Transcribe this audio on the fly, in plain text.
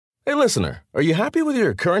Hey, listener, are you happy with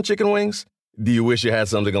your current chicken wings? Do you wish you had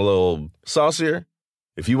something a little saucier?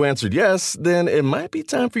 If you answered yes, then it might be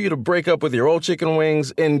time for you to break up with your old chicken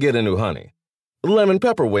wings and get a new honey. Lemon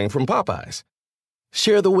pepper wing from Popeyes.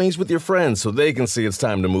 Share the wings with your friends so they can see it's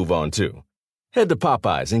time to move on too. Head to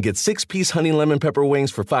Popeyes and get 6-piece honey lemon pepper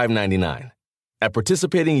wings for $5.99. At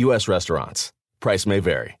participating U.S. restaurants. Price may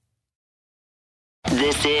vary.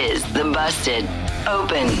 This is the Busted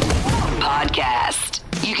Open Podcast.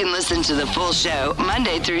 You can listen to the full show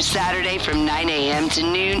Monday through Saturday from 9 a.m. to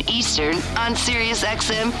noon Eastern on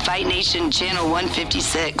SiriusXM Fight Nation Channel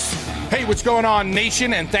 156. Hey, what's going on,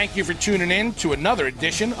 Nation? And thank you for tuning in to another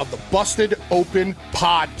edition of the Busted Open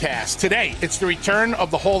Podcast. Today, it's the return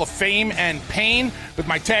of the Hall of Fame and Pain with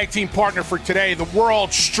my tag team partner for today, the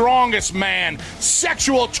world's strongest man,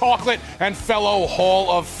 sexual chocolate, and fellow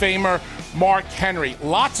Hall of Famer, Mark Henry.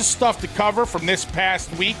 Lots of stuff to cover from this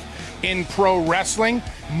past week in pro wrestling.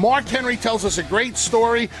 Mark Henry tells us a great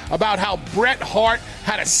story about how Bret Hart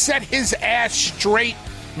had to set his ass straight.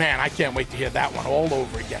 Man, I can't wait to hear that one all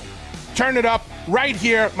over again. Turn it up right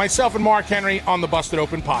here, myself and Mark Henry on the Busted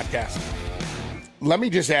Open Podcast. Let me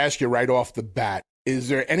just ask you right off the bat, is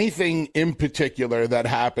there anything in particular that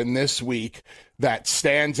happened this week that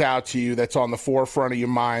stands out to you, that's on the forefront of your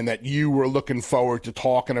mind, that you were looking forward to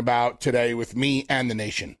talking about today with me and the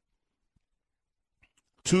nation?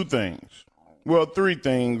 Two things. Well, three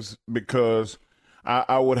things, because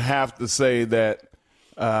I would have to say that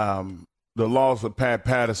the loss of Pat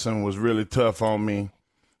Patterson was really tough on me.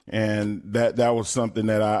 And that was something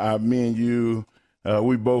that me and you,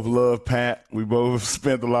 we both love Pat. We both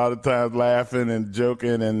spent a lot of time laughing and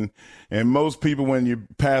joking. And most people, when you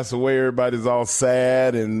pass away, everybody's all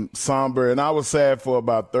sad and somber. And I was sad for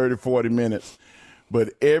about 30, 40 minutes.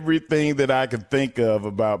 But everything that I could think of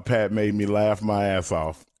about Pat made me laugh my ass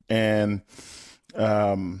off. And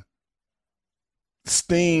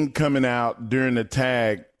Sting coming out during the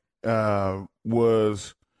tag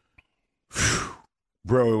was,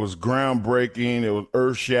 bro, it was groundbreaking. It was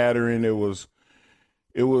earth-shattering. It was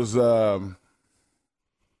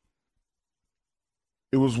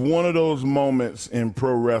one of those moments in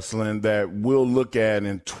pro wrestling that we'll look at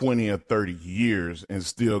in 20 or 30 years and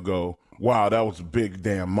still go, wow, that was a big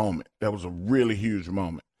damn moment. That was a really huge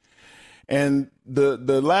moment. And the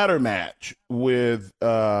ladder match with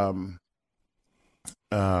my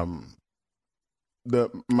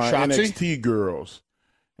NXT girls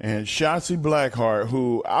and Shotzi Blackheart,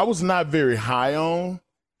 who I was not very high on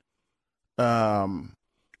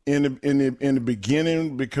in the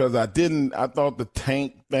beginning, because I thought the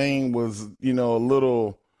tank thing was, a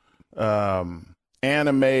little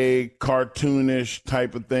anime, cartoonish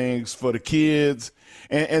type of things for the kids.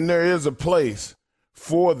 And there is a place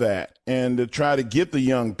for that, and to try to get the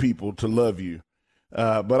young people to love you.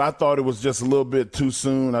 But I thought it was just a little bit too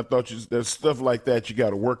soon. I thought there's stuff like that you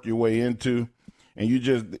got to work your way into. And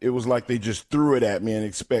it was like they just threw it at me and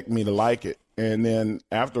expect me to like it. And then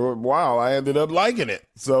after a while, I ended up liking it.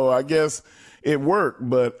 So I guess it worked.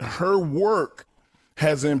 But her work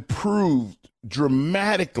has improved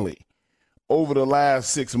dramatically over the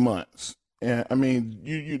last 6 months. And I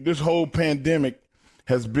mean, this whole pandemic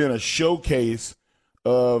has been a showcase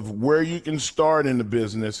of where you can start in the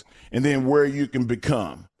business and then where you can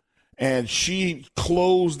become. And she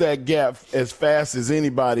closed that gap as fast as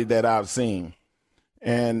anybody that I've seen.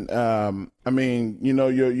 And, I mean,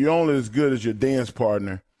 you're only as good as your dance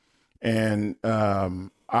partner. And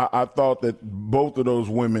I thought that both of those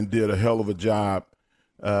women did a hell of a job.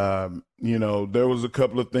 There was a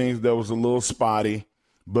couple of things that was a little spotty,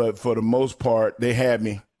 but for the most part, they had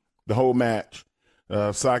me the whole match.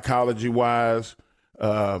 Psychology-wise,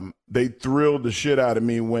 they thrilled the shit out of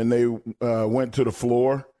me when they went to the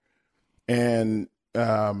floor, and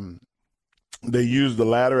they used the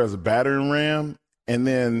ladder as a battering ram. And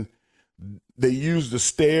then they used the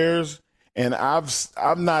stairs, and I've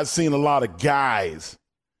not seen a lot of guys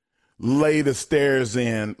lay the stairs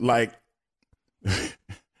in like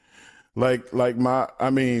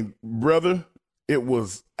brother, it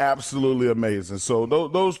was absolutely amazing. So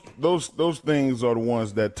those things are the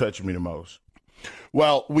ones that touch me the most.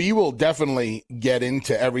 Well, we will definitely get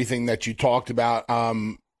into everything that you talked about.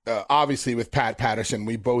 Obviously, with Pat Patterson,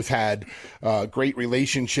 we both had great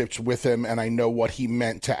relationships with him, and I know what he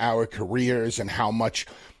meant to our careers and how much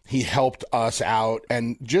He helped us out,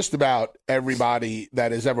 and just about everybody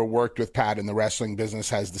that has ever worked with Pat in the wrestling business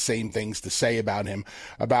has the same things to say about him,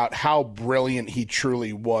 about how brilliant he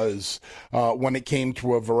truly was when it came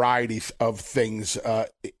to a variety of things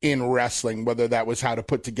in wrestling, whether that was how to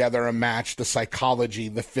put together a match, the psychology,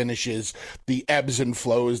 the finishes, the ebbs and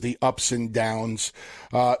flows, the ups and downs.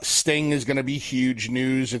 Sting is going to be huge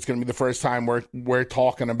news. It's going to be the first time we're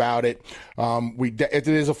talking about it. It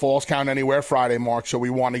is a Falls Count Anywhere Friday, Mark, so we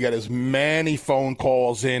want to get as many phone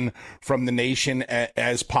calls in from the nation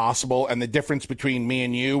as possible. And the difference between me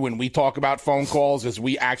and you when we talk about phone calls is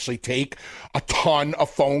we actually take a ton of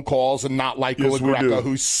phone calls, and not like LaGreca,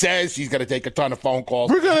 who says he's going to take a ton of phone calls.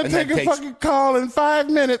 We're going to take a fucking call in 5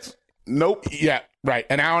 minutes. Nope. Yeah. Right.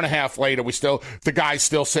 An hour and a half later, the guy's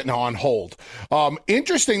still sitting on hold.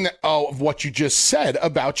 Interesting of what you just said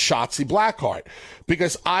about Shotzi Blackheart,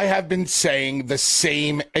 because I have been saying the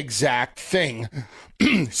same exact thing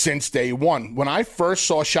since day one. When I first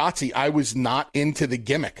saw Shotzi, I was not into the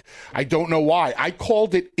gimmick. I don't know why. I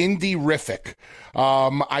called it indie-rific.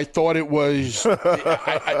 I thought it was,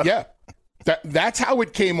 yeah. That's how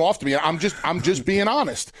it came off to me. I'm just being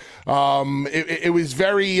honest. It was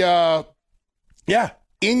very,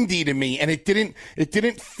 indie to me, and it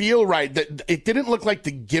didn't feel right. That it didn't look like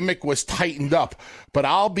the gimmick was tightened up. But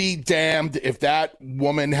I'll be damned if that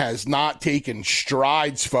woman has not taken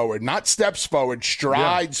strides forward, not steps forward,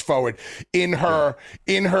 strides forward in her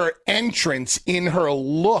entrance, in her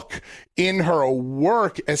look, in her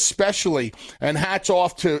work especially. And hats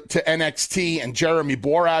off to NXT and Jeremy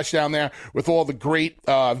Borash down there with all the great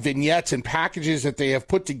vignettes and packages that they have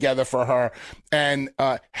put together for her and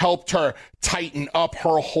helped her tighten up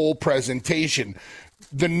her whole presentation.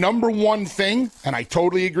 The number one thing, and I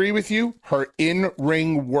totally agree with you, her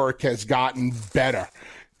in-ring work has gotten better.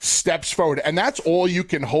 Steps forward. And that's all you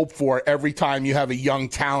can hope for every time you have a young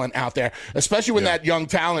talent out there, especially when that young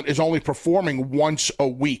talent is only performing once a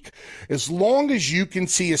week. As long as you can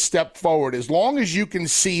see a step forward, as long as you can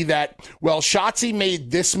see that, well, Shotzi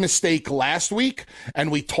made this mistake last week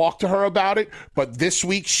and we talked to her about it, but this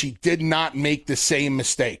week she did not make the same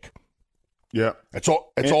mistake. Yeah. That's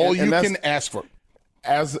all you can ask for.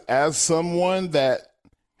 As someone that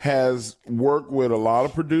has worked with a lot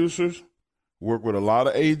of producers, worked with a lot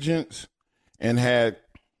of agents, and had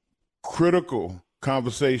critical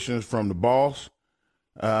conversations from the boss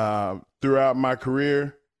throughout my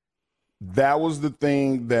career, that was the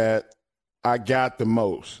thing that I got the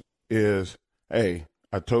most is, hey,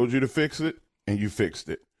 I told you to fix it, and you fixed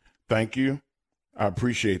it. Thank you. I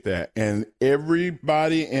appreciate that. And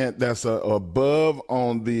everybody that's above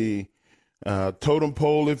on the totem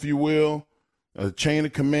pole, if you will, chain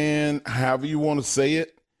of command, however you want to say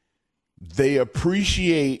it, they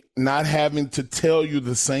appreciate not having to tell you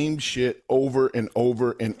the same shit over and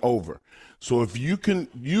over and over. So if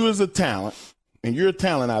you as a talent, and you're a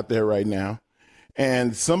talent out there right now,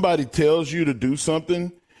 and somebody tells you to do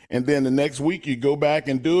something, and then the next week you go back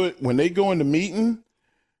and do it, when they go in the meeting,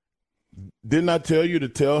 didn't I tell you to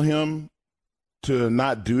tell him to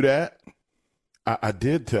not do that? I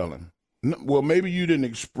did tell him. Well, maybe you didn't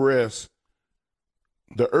express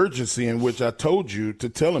the urgency in which I told you to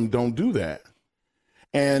tell him don't do that.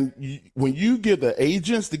 And when you get the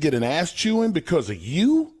agents to get an ass chewing because of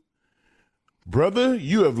you, brother,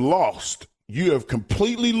 you have lost. You have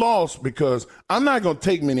completely lost, because I'm not going to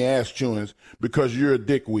take many ass chewings because you're a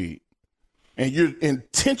dickweed. And you're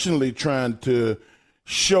intentionally trying to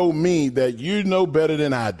show me that you know better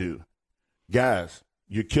than I do. Guys,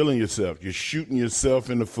 you're killing yourself. You're shooting yourself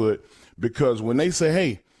in the foot, because when they say,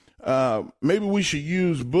 hey, maybe we should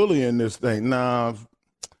use Bully in this thing. Nah,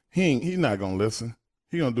 he's not going to listen.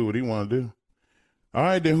 He's going to do what he want to do. All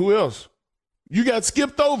right, then who else? You got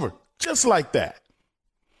skipped over just like that.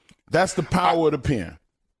 That's the power of the pen.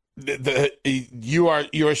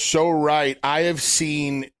 You're so right. I have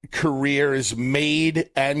seen careers made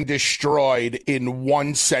and destroyed in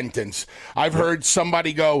one sentence. I've heard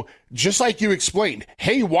somebody go, just like you explained,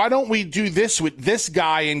 hey, why don't we do this with this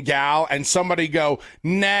guy and gal? And somebody go,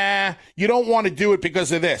 nah, you don't want to do it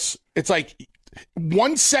because of this. It's like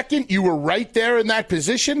 1 second you were right there in that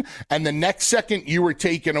position, and the next second you were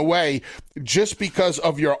taken away just because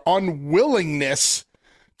of your unwillingness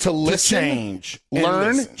to listen, change,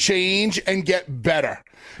 learn, change, and get better.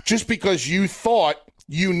 Just because you thought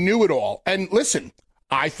you knew it all. And listen,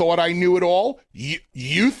 I thought I knew it all.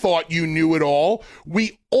 You thought you knew it all.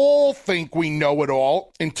 We all think we know it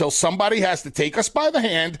all until somebody has to take us by the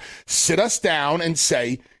hand, sit us down, and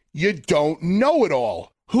say, you don't know it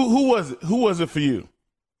all. Who was it? Who was it for you?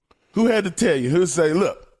 Who had to tell you? Who say,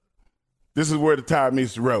 look, this is where the tire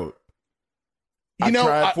meets the road? I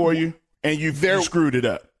tried for you, and you screwed it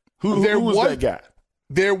up. Who was that guy?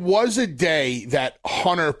 There was a day that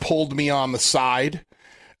Hunter pulled me on the side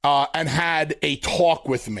and had a talk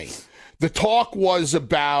with me. The talk was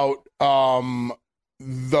about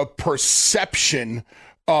the perception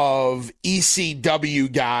of ECW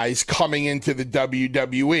guys coming into the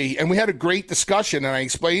WWE. And we had a great discussion, and I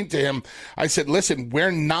explained to him, I said, listen,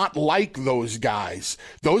 we're not like those guys.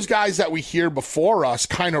 Those guys that we hear before us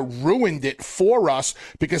kind of ruined it for us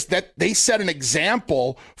because that they set an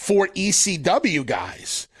example for ECW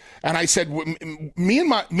guys. And I said, me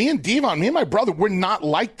and Devon, me and my brother, we're not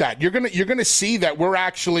like that. You're gonna see that we're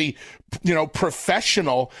actually,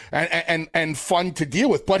 professional and fun to deal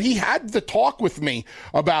with. But he had the talk with me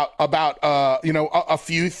about a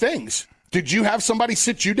few things. Did you have somebody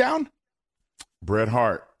sit you down? Bret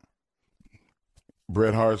Hart.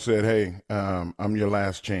 Bret Hart said, "Hey, I'm your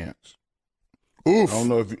last chance." Oof.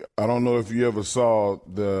 I don't know if you ever saw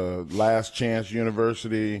the Last Chance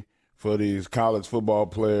University for these college football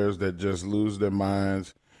players that just lose their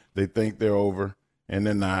minds. They think they're over, and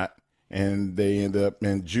they're not. And they end up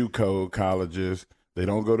in JUCO colleges. They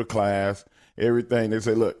don't go to class. Everything, they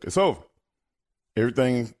say, look, it's over.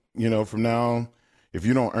 Everything, from now on, if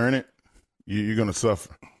you don't earn it, you're going to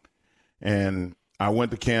suffer. And I went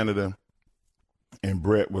to Canada, and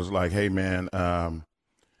Bret was like, hey, man,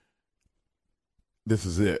 this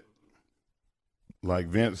is it. Like,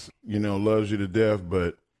 Vince, loves you to death,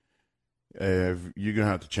 but you're going to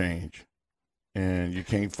have to change. And you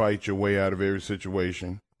can't fight your way out of every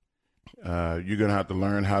situation. You're going to have to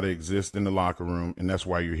learn how to exist in the locker room, and that's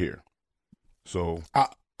why you're here. So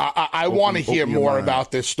I want to hear more about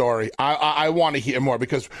this story. I want to hear more,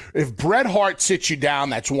 because if Bret Hart sits you down,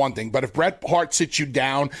 that's one thing. But if Bret Hart sits you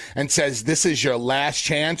down and says this is your last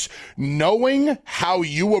chance, knowing how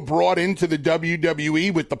you were brought into the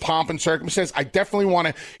WWE with the pomp and circumstance, I definitely want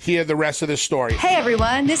to hear the rest of this story. Hey,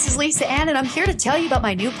 everyone. This is Lisa Ann, and I'm here to tell you about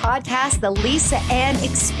my new podcast, The Lisa Ann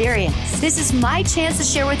Experience. This is my chance to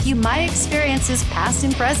share with you my experiences, past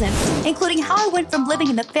and present, including how I went from living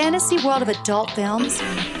in the fantasy world of adult films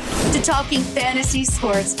to talking fantasy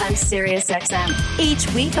sports on SiriusXM. Each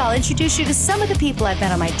week, I'll introduce you to some of the people I've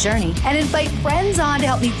met on my journey and invite friends on to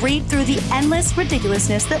help me read through the endless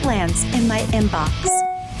ridiculousness that lands in my inbox.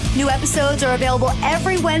 New episodes are available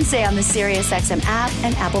every Wednesday on the SiriusXM app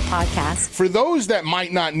and Apple Podcasts. For those that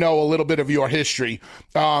might not know a little bit of your history,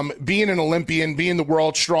 being an Olympian, being the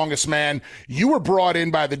world's strongest man, you were brought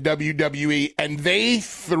in by the WWE, and they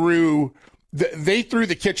threw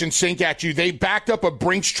the kitchen sink at you. They backed up a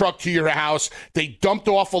Brinks truck to your house. They dumped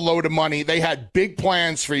off a load of money. They had big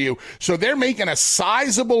plans for you. So they're making a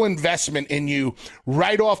sizable investment in you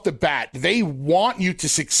right off the bat. They want you to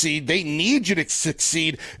succeed. They need you to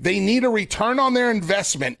succeed. They need a return on their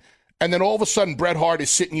investment. And then all of a sudden, Bret Hart is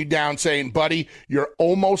sitting you down saying, buddy, you're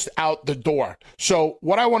almost out the door. So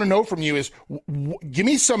what I want to know from you is give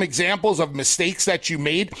me some examples of mistakes that you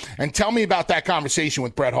made and tell me about that conversation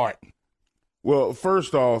with Bret Hart. Well,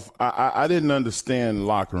 first off, I didn't understand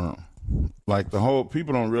locker room. Like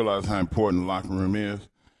people don't realize how important the locker room is.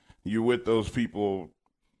 You're with those people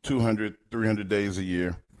 200, 300 days a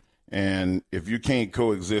year. And if you can't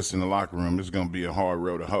coexist in the locker room, it's going to be a hard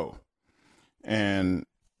road to hoe. And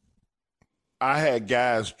I had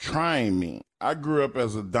guys trying me. I grew up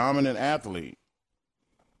as a dominant athlete,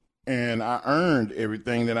 and I earned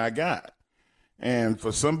everything that I got. And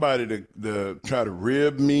for somebody to try to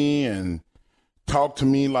rib me and talk to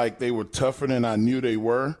me like they were tougher than I knew they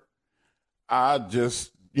were, I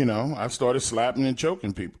just, I started slapping and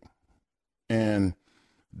choking people. And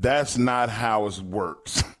that's not how it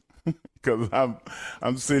works. Because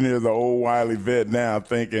I'm sitting here as an old wily vet now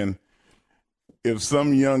thinking, if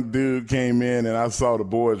some young dude came in and I saw the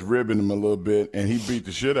boys ribbing him a little bit and he beat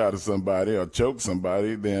the shit out of somebody or choked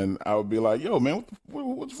somebody, then I would be like, yo, man,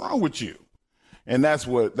 what's wrong with you? And that's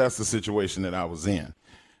the situation that I was in.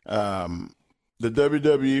 The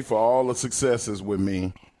WWE, for all the successes with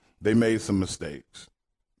me, they made some mistakes,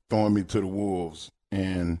 throwing me to the wolves.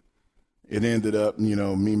 And it ended up,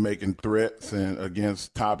 me making threats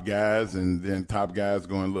against top guys, and then top guys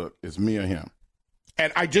going, look, it's me or him.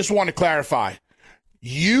 And I just want to clarify,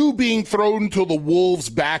 you being thrown to the wolves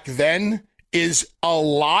back then is a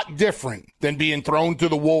lot different than being thrown to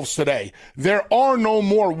the wolves today. There are no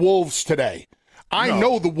more wolves today. I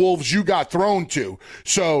know the wolves you got thrown to.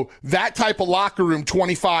 So that type of locker room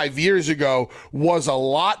 25 years ago was a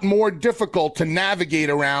lot more difficult to navigate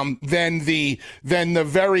around than the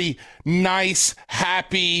very nice,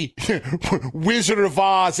 happy Wizard of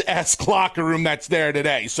Oz-esque locker room that's there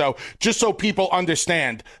today. So just so people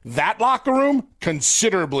understand, that locker room,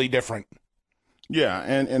 considerably different. Yeah,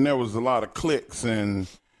 and there was a lot of cliques and,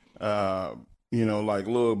 like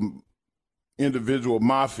little individual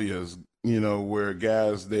mafias, where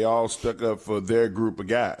guys, they all stuck up for their group of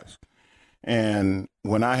guys. And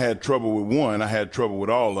when I had trouble with one, I had trouble with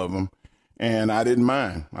all of them, and I didn't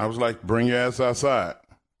mind. I was like, bring your ass outside.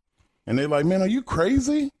 And they're like, man, are you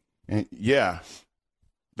crazy? And yeah,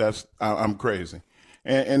 I'm crazy.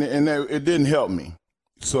 And it didn't help me.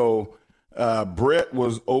 So Brett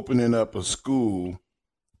was opening up a school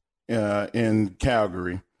in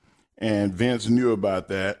Calgary, and Vince knew about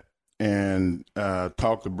that and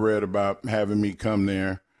talked to Brett about having me come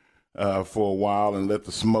there for a while and let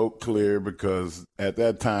the smoke clear, because at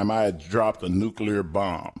that time I had dropped a nuclear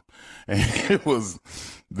bomb. And it was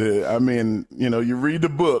you read the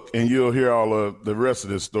book and you'll hear all of the rest of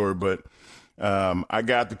this story. But I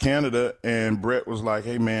got to Canada and Brett was like,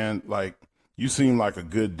 hey, man, like, you seem like a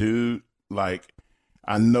good dude. Like,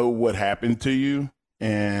 I know what happened to you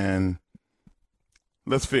and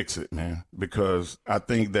let's fix it, man, because I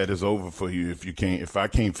think that it's over for you if I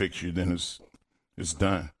can't fix you, then it's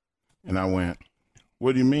done. And I went,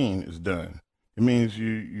 what do you mean it's done? It means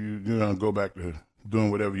you're going to go back to doing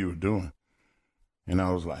whatever you were doing. And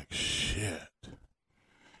I was like, shit.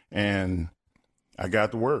 And I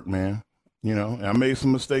got to work, man. And I made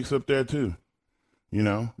some mistakes up there too.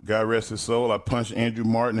 God rest his soul. I punched Andrew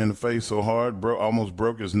Martin in the face so hard, almost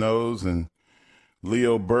broke his nose. And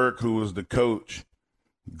Leo Burke, who was the coach,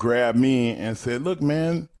 grabbed me and said, look,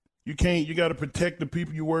 man, you got to protect the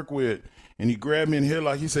people you work with. And he grabbed me in here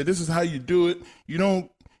like he said, this is how you do it.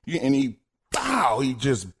 And he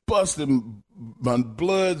just busted, my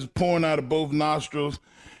blood's pouring out of both nostrils.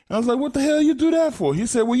 And I was like, what the hell you do that for? He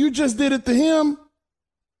said, well, you just did it to him.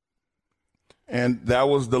 And that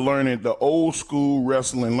was the old school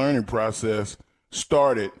wrestling learning process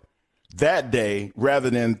started that day rather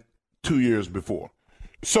than 2 years before.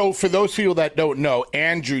 So for those people that don't know,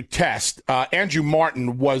 Andrew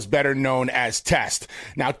Martin was better known as Test.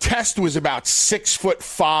 Now, Test was about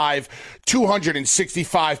 6'5",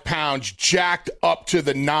 265 pounds, jacked up to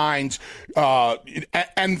the nines.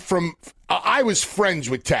 I was friends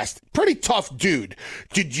with Test. Pretty tough dude.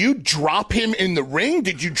 Did you drop him in the ring?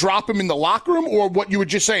 Did you drop him in the locker room? Or what you were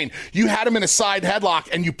just saying, you had him in a side headlock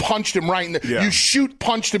and you punched him right in the, yeah. You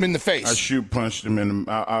punched him in the face. I punched him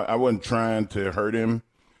I wasn't trying to hurt him,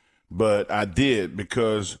 but I did,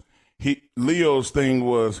 because Leo's thing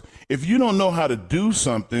was, if you don't know how to do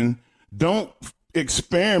something, don't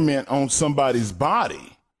experiment on somebody's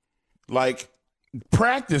body. Like,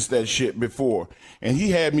 practice that shit before. And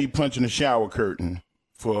he had me punching a shower curtain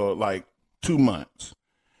for like 2 months.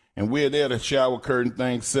 And we're there, the shower curtain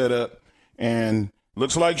thing set up, and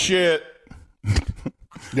looks like shit.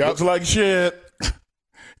 Yep. Looks like shit.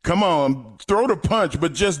 Come on, throw the punch,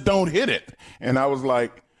 but just don't hit it. And I was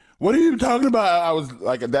like, what are you talking about? I was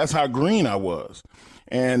like, that's how green I was.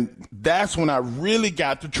 And that's when I really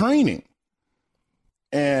got to training.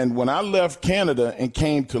 And when I left Canada and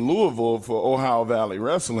came to Louisville for Ohio Valley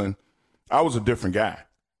Wrestling, I was a different guy.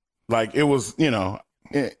 Like, it was,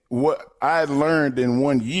 what I had learned in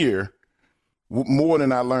 1 year, more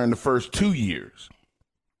than I learned the first 2 years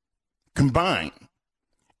combined.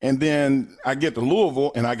 And then I get to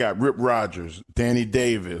Louisville and I got Rip Rogers, Danny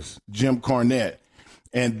Davis, Jim Cornette,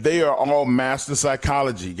 and they are all master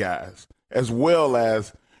psychology guys, as well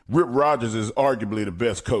as Rip Rogers is arguably the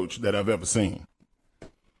best coach that I've ever seen.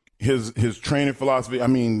 His training philosophy,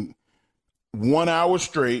 1 hour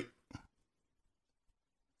straight,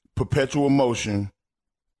 perpetual motion.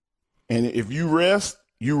 And if you rest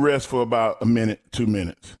for about a minute, 2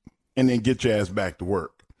 minutes, and then get your ass back to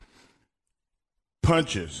work.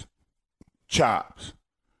 Punches, chops,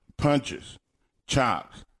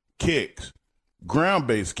 kicks,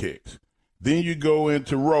 ground-based kicks. Then you go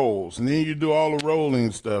into rolls, and then you do all the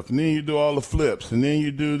rolling stuff, and then you do all the flips, and then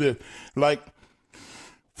you do this. Like,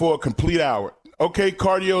 for a complete hour. Okay,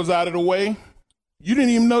 cardio's out of the way. You didn't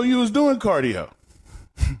even know you was doing cardio.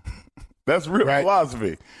 That's real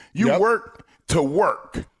philosophy. You work to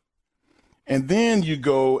work. And then you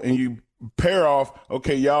go and you pair off,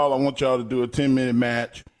 okay, y'all, I want y'all to do a 10-minute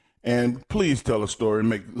match, and please tell a story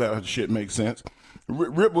and let shit make sense.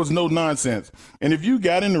 Rip was no nonsense. And if you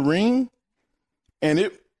got in the ring and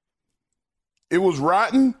it was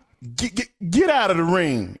rotten, get out of the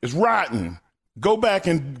ring. It's rotten. Go back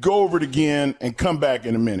and go over it again and come back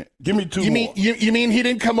in a minute. Give me two more. You mean he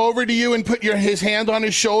didn't come over to you and put his hand on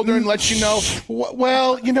his shoulder and let you know,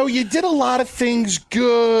 well, you did a lot of things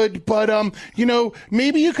good, but,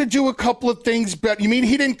 maybe you could do a couple of things better. You mean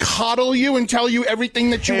he didn't coddle you and tell you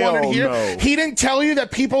everything that you wanted to hear? No. He didn't tell you that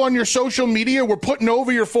people on your social media were putting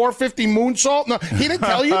over your 450 moonsault? No, he didn't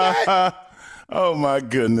tell you that? Oh, my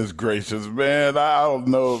goodness gracious, man. I don't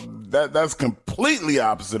know. That's completely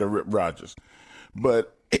opposite of Rip Rogers.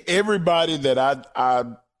 But everybody that I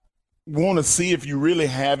want to see if you really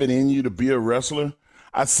have it in you to be a wrestler,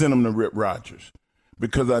 I send them to Rip Rogers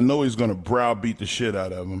because I know he's going to browbeat the shit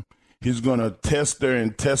out of them. He's going to test their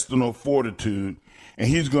intestinal fortitude, and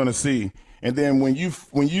he's going to see. And then when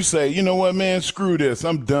you say, you know what, man, screw this.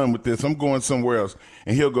 I'm done with this. I'm going somewhere else.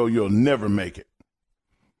 And he'll go, you'll never make it.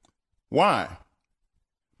 Why?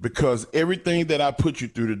 Because everything that I put you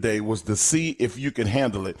through today was to see if you can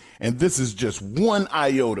handle it. And this is just one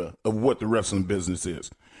iota of what the wrestling business is.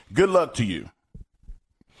 Good luck to you.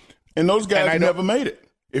 And those guys never made it.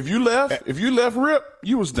 If you left Rip,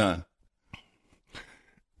 you was done.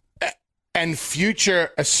 And future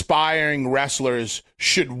aspiring wrestlers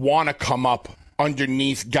should want to come up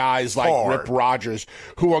underneath guys like Rip Rogers,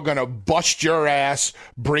 who are going to bust your ass,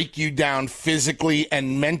 break you down physically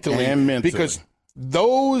and mentally. Because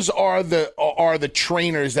those are the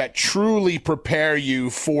trainers that truly prepare you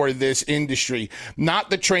for this industry, not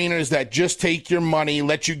the trainers that just take your money,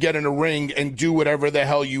 let you get in a ring and do whatever the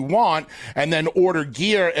hell you want, and then order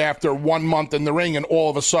gear after 1 month in the ring, and all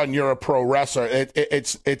of a sudden you're a pro wrestler.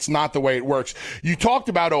 It's not the way it works. You talked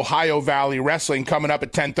about Ohio Valley Wrestling coming up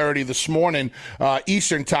at 10:30 this morning,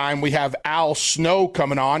 Eastern time. We have Al Snow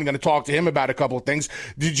coming on. I'm going to talk to him about a couple of things.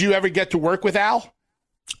 Did you ever get to work with Al?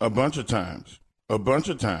 A bunch of times.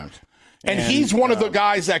 And he's one of the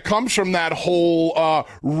guys that comes from that whole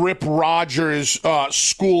Rip Rogers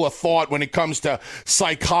school of thought when it comes to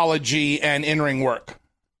psychology and in-ring work.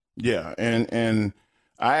 Yeah, and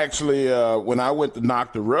I actually, when I went to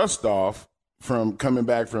knock the rust off from coming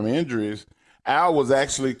back from injuries, Al was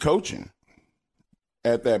actually coaching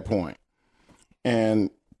at that point. And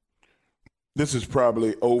this is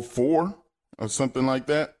probably 2004 or something like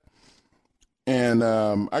that. And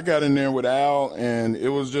I got in there with Al, and it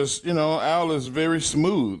was just, Al is very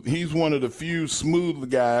smooth. He's one of the few smooth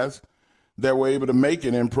guys that were able to make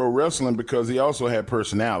it in pro wrestling because he also had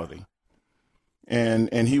personality.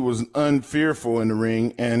 And he was unfearful in the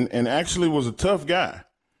ring and actually was a tough guy.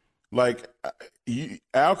 Like,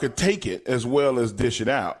 Al could take it as well as dish it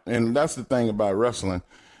out. And that's the thing about wrestling.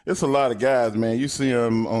 It's a lot of guys, man. You see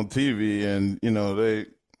them on TV, and,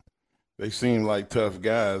 they seem like tough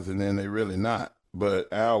guys, and then they really not.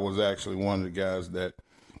 But Al was actually one of the guys that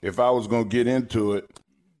if I was going to get into it,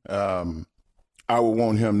 I would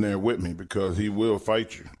want him there with me because he will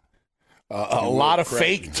fight you. A lot of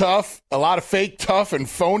fake tough and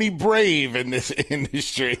phony brave in this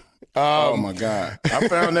industry. Oh, my God. I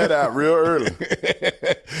found that out real early.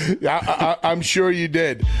 I'm sure you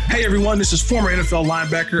did. Hey, everyone. This is former NFL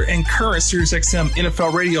linebacker and current SiriusXM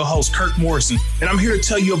NFL radio host Kirk Morrison, and I'm here to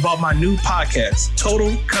tell you about my new podcast,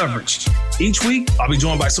 Total Coverage. Each week, I'll be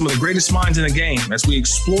joined by some of the greatest minds in the game as we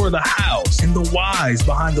explore the hows and the whys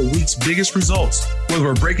behind the week's biggest results. Whether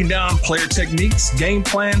we're breaking down player techniques, game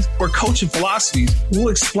plans, or coaching philosophies, we'll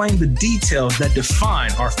explain the details that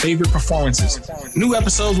define our favorite performances. New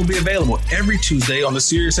episodes will be available every Tuesday on the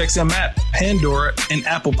SiriusXM app, Pandora, and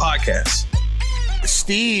Apple Podcasts.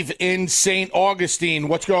 Steve in St. Augustine,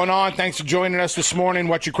 what's going on? Thanks for joining us this morning.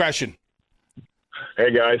 What's your question?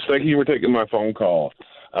 Hey, guys. Thank you for taking my phone call.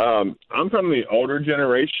 I'm from the older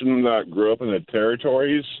generation that grew up in the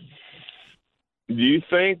territories. Do you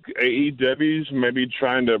think AEW's maybe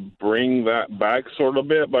trying to bring that back sort of a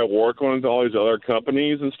bit by working with all these other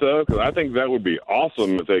companies and stuff? Because I think that would be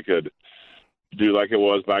awesome if they could do like it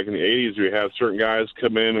was back in the 80s. We have certain guys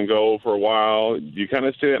come in and go for a while. Do you kind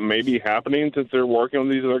of see that maybe happening since they're working with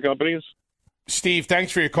these other companies? Steve,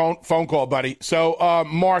 thanks for your phone call, buddy. So,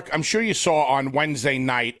 Mark, I'm sure you saw on Wednesday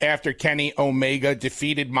night after Kenny Omega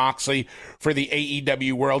defeated Moxley for the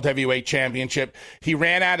AEW World Heavyweight Championship, he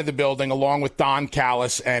ran out of the building along with Don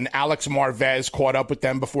Callis, and Alex Marvez caught up with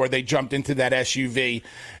them before they jumped into that SUV.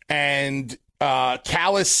 And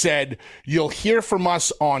Callis said, "You'll hear from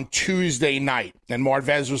us on Tuesday night." And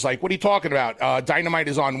Marvez was like, "What are you talking about? Dynamite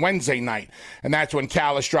is on Wednesday night." And that's when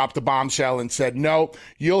Callis dropped the bombshell and said, "No,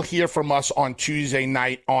 you'll hear from us on Tuesday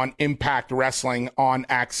night on Impact Wrestling on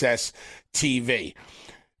Access TV."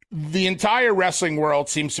 The entire wrestling world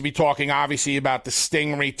seems to be talking, obviously, about the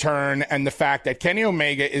Sting return and the fact that Kenny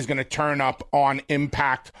Omega is going to turn up on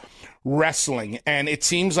Impact wrestling, and it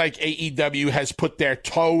seems like AEW has put their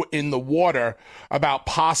toe in the water about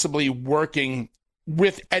possibly working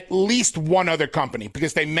with at least one other company,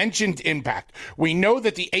 because they mentioned Impact. We know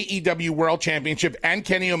that the AEW World Championship and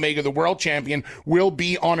Kenny Omega, the world champion, will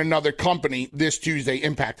be on another company this Tuesday,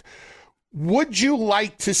 Impact. Would you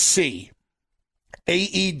like to see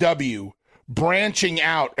AEW branching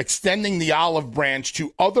out, extending the olive branch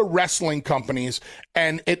to other wrestling companies,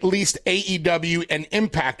 and at least AEW and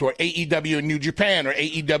Impact, or AEW and New Japan, or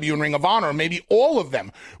AEW and Ring of Honor, or maybe all of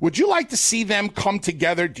them? Would you like to see them come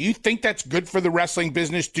together? Do you think that's good for the wrestling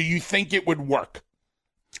business? Do you think it would work?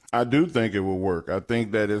 I do think it will work. I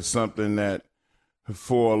think that it's something that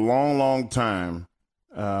for a long, long time,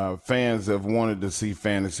 fans have wanted to see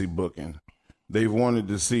fantasy booking. They've wanted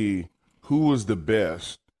to see who was the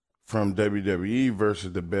best from WWE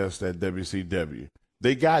versus the best at WCW.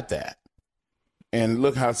 They got that. And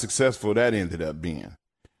look how successful that ended up being.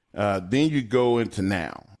 Then you go into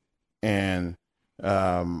now. And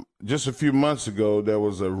just a few months ago, there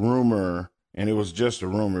was a rumor, and it was just a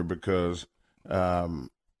rumor because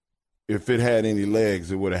if it had any legs,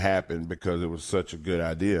 it would have happened because it was such a good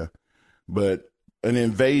idea. But an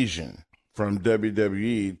invasion from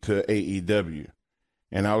WWE to AEW.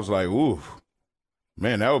 And I was like, ooh,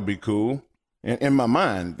 man, that would be cool. And in my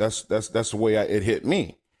mind, that's the way it hit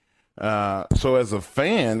me. So as a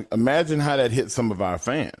fan, imagine how that hit some of our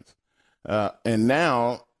fans. And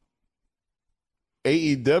now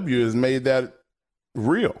AEW has made that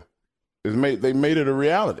real. They made it a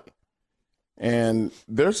reality. And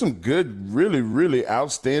there's some good, really, really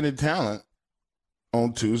outstanding talent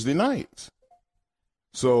on Tuesday nights.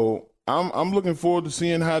 So I'm looking forward to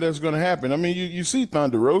seeing how that's going to happen. I mean, you see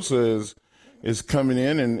Thunder Rosa is coming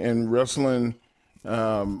in and wrestling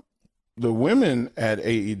the women at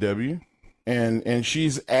AEW, and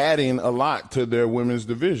she's adding a lot to their women's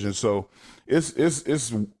division. So it's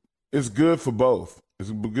good for both.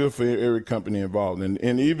 It's good for every company involved,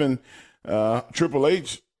 and even Triple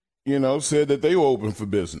H, said that they were open for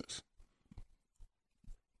business.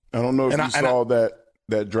 I don't know if you saw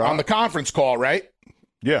that drop on the conference call, right?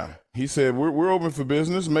 Yeah, he said we're open for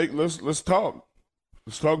business. Let's talk.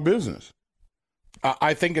 Let's talk business.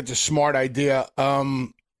 I think it's a smart idea.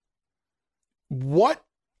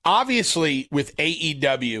 Obviously with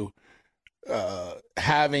AEW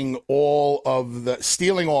having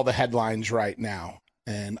stealing all the headlines right now,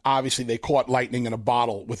 and obviously they caught lightning in a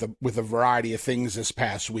bottle with a variety of things this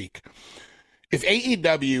past week. If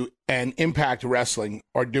AEW and Impact Wrestling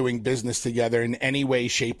are doing business together in any way,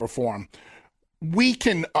 shape, or form, we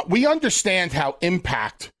understand how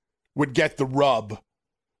Impact would get the rub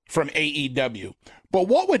from AEW. But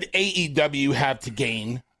what would AEW have to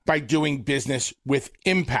gain by doing business with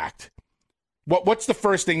Impact? What's the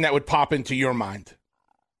first thing that would pop into your mind?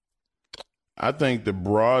 I think the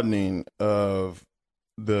broadening of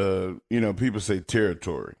people say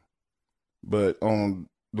territory, but on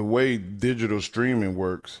the way digital streaming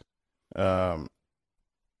works,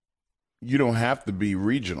 you don't have to be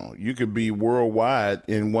regional. You could be worldwide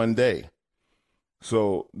in one day.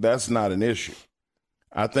 So that's not an issue.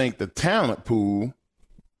 I think the talent pool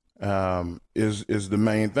is the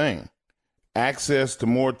main thing. Access to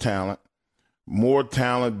more talent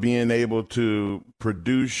being able to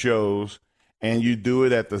produce shows, and you do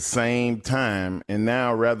it at the same time. And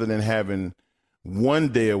now rather than having one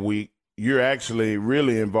day a week, you're actually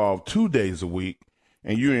really involved 2 days a week,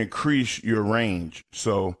 and you increase your range.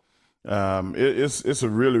 So it's a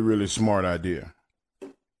really, really smart idea.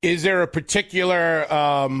 Is there a particular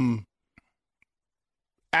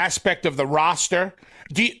aspect of the roster?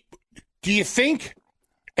 Do you think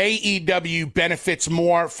AEW benefits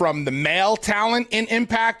more from the male talent in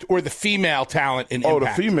Impact or the female talent in Impact? Oh,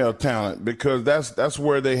 the female talent, because that's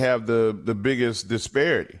where they have the biggest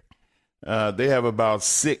disparity. They have about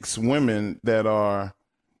 6 women that are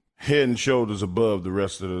head and shoulders above the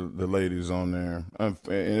rest of the ladies on there. And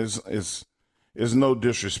it's no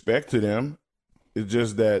disrespect to them. It's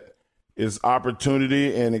just that it's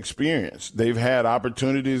opportunity and experience. They've had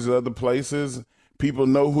opportunities other places. People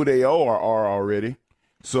know who they are already.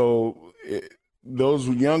 So those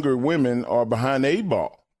younger women are behind the 8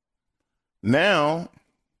 ball. Now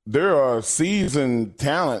there are seasoned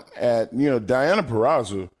talent at, Diana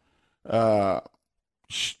Purrazzo.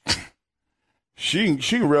 She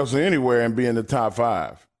can wrestle anywhere and be in the top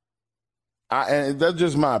 5. And that's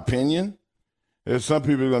just my opinion. There's some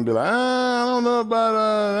people are going to be like, I don't know about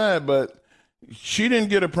that, but she didn't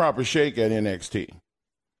get a proper shake at NXT.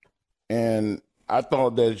 And I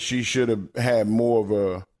thought that she should have had more of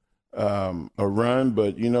a run,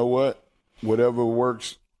 but you know what? Whatever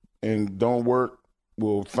works and don't work,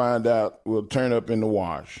 will turn up in the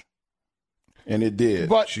wash. And it did.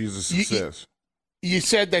 But she's a success. You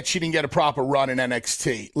said that she didn't get a proper run in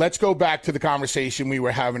NXT. Let's go back to the conversation we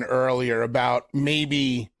were having earlier about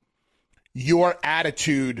maybe your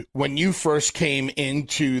attitude when you first came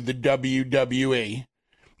into the WWE.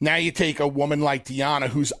 Now you take a woman like Deonna,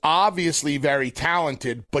 who's obviously very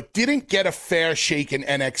talented, but didn't get a fair shake in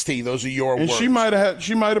NXT. Those are your words. And she might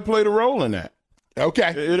have played a role in that.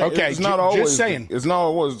 Okay. It's not always, just saying. It's not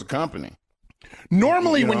always the company.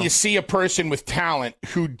 Normally, when you see a person with talent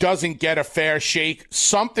who doesn't get a fair shake,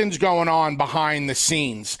 something's going on behind the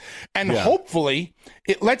scenes. And hopefully,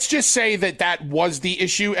 let's just say that was the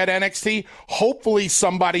issue at NXT. Hopefully,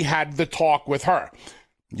 somebody had the talk with her.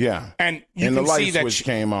 Yeah. And you can the light see that switch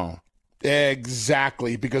came on.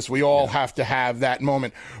 Exactly, because we all have to have that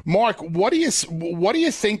moment. Mark, what do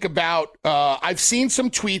you think about? I've seen some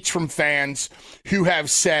tweets from fans who have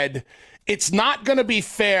said it's not going to be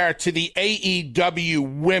fair to the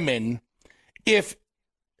AEW women if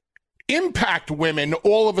Impact women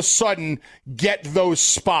all of a sudden get those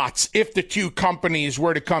spots if the two companies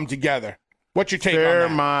were to come together. What's your take on that? Fair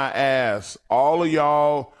my ass. All of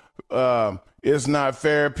y'all, it's not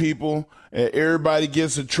fair, people. Everybody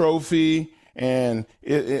gets a trophy, and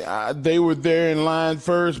they were there in line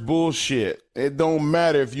first. Bullshit. It don't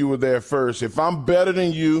matter if you were there first. If I'm better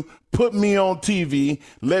than you, put me on TV.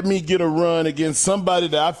 Let me get a run against somebody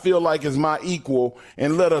that I feel like is my equal,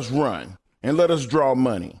 and let us run, and let us draw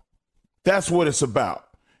money. That's what it's about.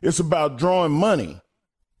 It's about drawing money.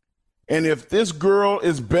 And if this girl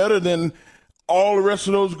is better than all the rest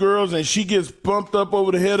of those girls, and she gets bumped up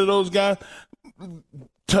over the head of those guys,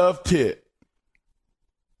 tough tit.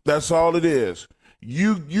 That's all it is.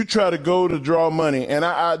 You try to go to draw money, and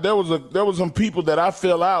there was some people that I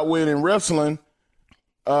fell out with in wrestling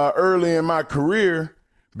early in my career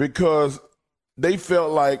because they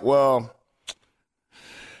felt like, well,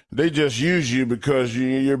 they just use you because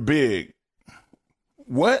you're big.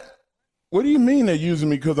 What? What do you mean they're using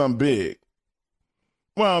me because I'm big?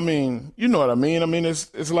 Well, I mean, you know what I mean. I mean,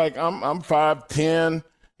 it's like I'm 5'10",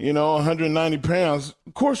 190 pounds.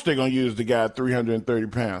 Of course they're going to use the guy at 330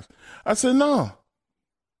 pounds. I said, no.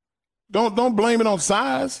 Don't blame it on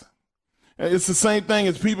size. It's the same thing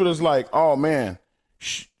as people that's like, oh, man,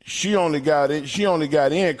 she only got in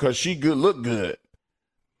because she look good.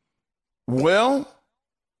 Well,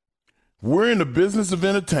 we're in the business of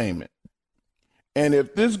entertainment. And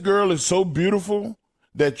if this girl is so beautiful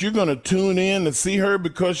that you're going to tune in to see her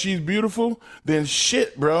because she's beautiful, then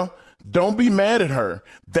shit, bro. Don't be mad at her.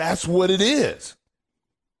 That's what it is.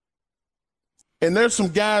 And there's some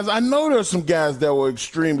guys, I know there's some guys that were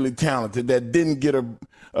extremely talented that didn't get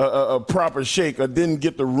a proper shake or didn't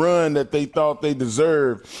get the run that they thought they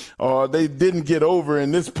deserved, or they didn't get over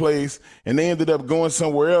in this place and they ended up going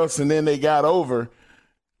somewhere else and then they got over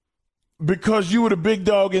because you were the big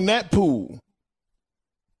dog in that pool.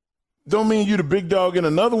 Don't mean you the big dog in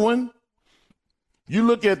another one.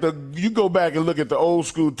 You go back and look at the old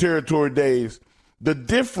school territory days, the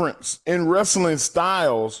difference in wrestling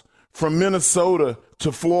styles from Minnesota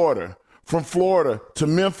to Florida, from Florida to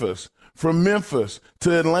Memphis, from Memphis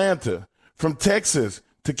to Atlanta, from Texas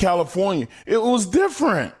to California. It was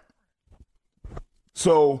different.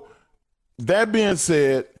 So that being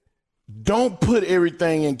said, don't put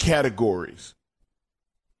everything in categories.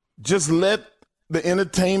 Just let the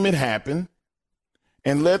entertainment happen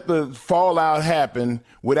and let the fallout happen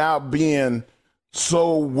without being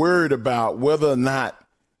so worried about whether or not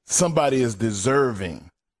somebody is deserving.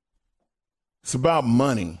 It's about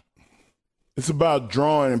money. It's about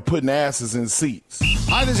drawing and putting asses in seats.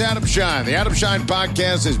 Hi, this is Adam Shine. The Adam Shine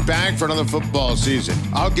podcast is back for another football season.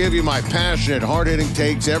 I'll give you my passionate, hard-hitting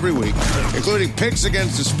takes every week, including picks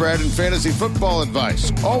against the spread and fantasy football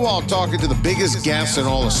advice, all while talking to the biggest guests in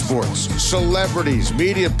all of sports, celebrities,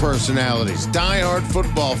 media personalities, diehard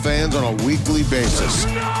football fans on a weekly basis.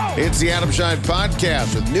 It's the Adam Shine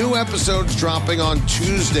podcast with new episodes dropping on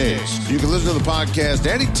Tuesdays. You can listen to the podcast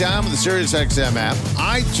anytime with the SiriusXM app,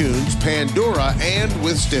 iTunes, Pandora, and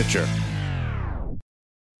with Stitcher.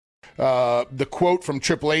 The quote from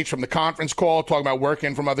Triple H from the conference call talking about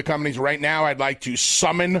working from other companies. Right now, I'd like to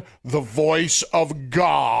summon the voice of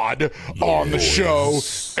God on the show.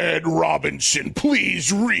 Ed Robinson,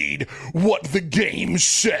 please read what the game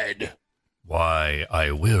said. Why,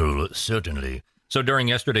 I will, certainly. So during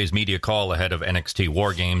yesterday's media call ahead of NXT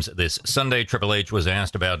War Games this Sunday, Triple H was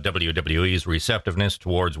asked about WWE's receptiveness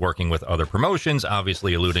towards working with other promotions,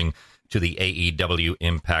 obviously alluding to the AEW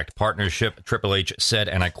Impact partnership. Triple H said,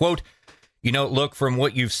 and I quote, look, from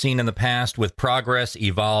what you've seen in the past with Progress,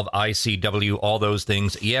 Evolve, ICW, all those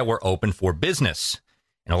things, yeah, we're open for business.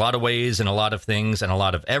 In a lot of ways, in a lot of things, and a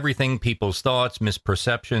lot of everything, people's thoughts,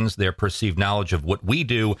 misperceptions, their perceived knowledge of what we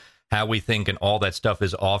do, how we think, and all that stuff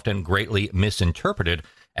is often greatly misinterpreted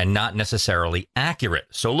and not necessarily accurate.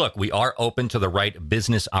 So look, we are open to the right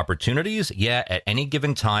business opportunities. Yeah, at any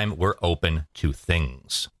given time, we're open to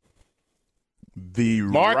things. The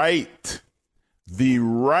right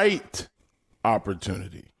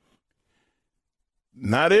opportunity.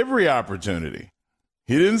 Not every opportunity.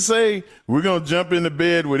 He didn't say we're going to jump into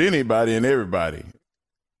bed with anybody and everybody.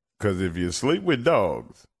 Because if you sleep with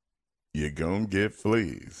dogs, you're going to get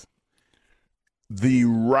fleas. The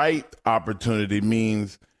right opportunity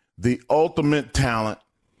means the ultimate talent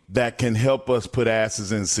that can help us put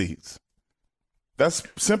asses in seats. That's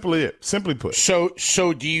simply it. Simply put.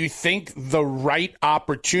 So do you think the right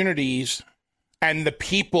opportunities and the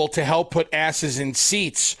people to help put asses in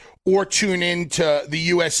seats or tune into the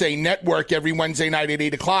USA Network every Wednesday night at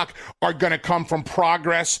 8 o'clock are going to come from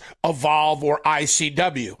Progress, Evolve, or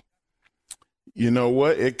ICW? You know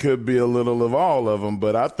what? It could be a little of all of them,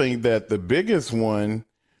 but I think that the biggest one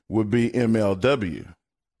would be MLW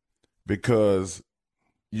because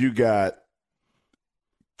you got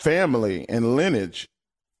family and lineage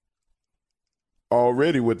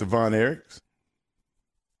already with the Von Erichs.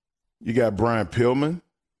 You got Brian Pillman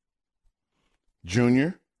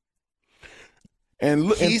Jr. And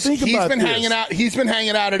he's been hanging out. He's been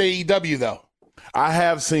hanging out at AEW though. I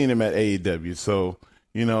have seen him at AEW, so.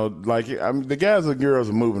 You know, the guys and girls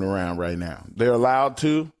are moving around right now. They're allowed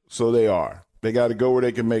to, so they are. They got to go where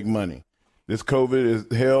they can make money. This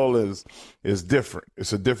COVID is different.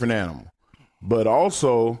 It's a different animal. But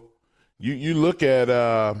also, you look at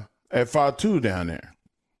Fatu down there.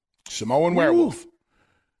 Samoan Werewolf.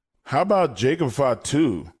 How about Jacob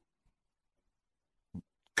Fatu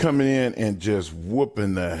coming in and just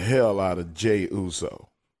whooping the hell out of Jey Uso?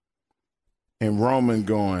 And Roman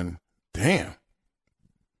going, damn.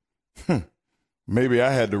 Maybe I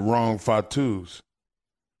had the wrong Fatus.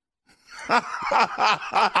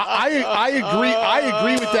 I agree. I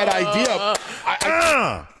agree with that idea.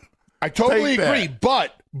 I totally agree.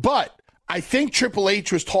 But I think Triple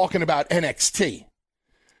H was talking about NXT.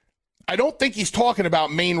 I don't think he's talking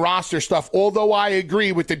about main roster stuff. Although I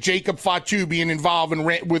agree with the Jacob Fatu being involved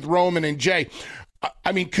with Roman and Jay.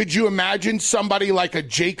 I mean, could you imagine somebody like a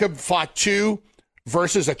Jacob Fatu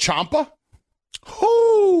versus a Ciampa?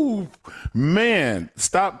 Oh, man,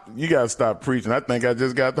 stop. You got to stop preaching. I think I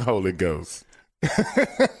just got the Holy Ghost.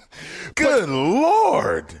 Good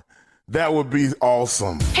Lord. That would be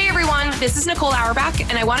awesome. Hey, everyone. This is Nicole Auerbach,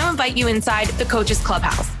 and I want to invite you inside the Coaches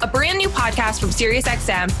Clubhouse, a brand new podcast from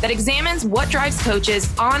SiriusXM that examines what drives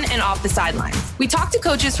coaches on and off the sidelines. We talk to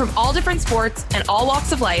coaches from all different sports and all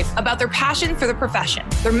walks of life about their passion for the profession,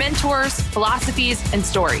 their mentors, philosophies, and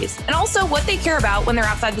stories, and also what they care about when they're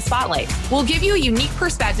outside the spotlight. We'll give you a unique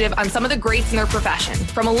perspective on some of the greats in their profession,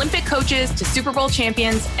 from Olympic coaches to Super Bowl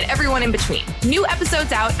champions and everyone in between. New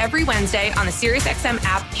episodes out every Wednesday on the SiriusXM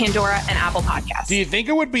app, Pandora, and Apple Podcasts. Do you think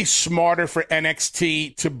it would be smarter for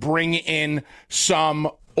NXT to bring in some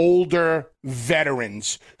older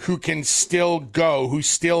veterans who can still go, who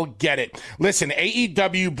still get it? Listen,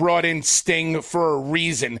 AEW brought in Sting for a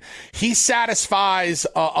reason. He satisfies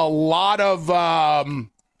a lot of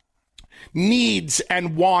needs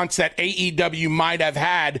and wants that AEW might have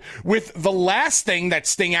had, with the last thing that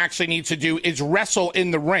Sting actually needs to do is wrestle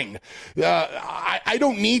in the ring. I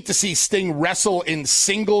don't need to see Sting wrestle in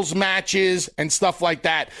singles matches and stuff like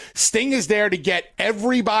that. Sting is there to get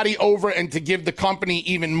everybody over and to give the company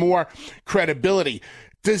even more credibility.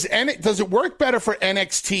 Does it work better for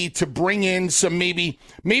NXT to bring in some maybe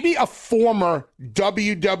a former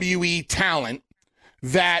WWE talent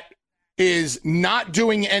that is not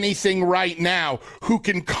doing anything right now, who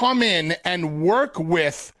can come in and work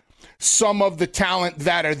with some of the talent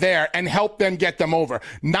that are there and help them get them over?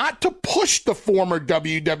 Not to push the former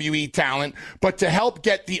WWE talent, but to help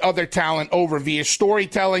get the other talent over via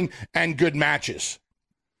storytelling and good matches.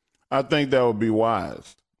 I think that would be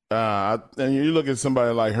wise. And you look at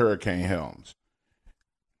somebody like Hurricane Helms.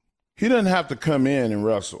 He doesn't have to come in and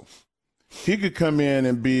wrestle. He could come in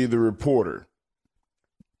and be the reporter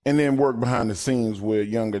and then work behind the scenes with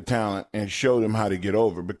younger talent and show them how to get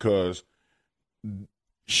over, because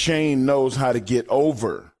Shane knows how to get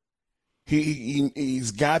over. He's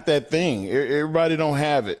got that thing. Everybody don't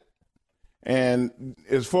have it. And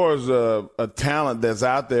as far as a talent that's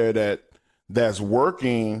out there that's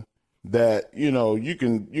working, that, you know, you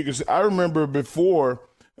can. I remember before,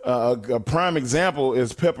 a prime example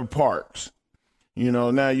is Pepper Parks. You know,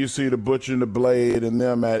 now you see the Butcher and the Blade and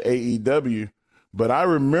them at AEW. But I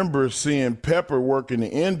remember seeing Pepper work in the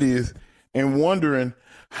Indies and wondering,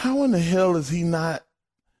 how in the hell is he not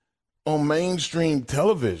on mainstream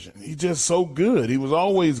television? He's just so good. He was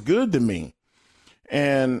always good to me.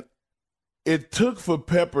 And it took for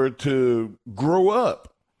Pepper to grow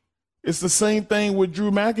up. It's the same thing with Drew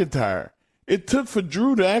McIntyre. It took for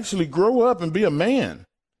Drew to actually grow up and be a man.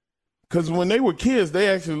 Because when they were kids, they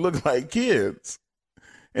actually looked like kids.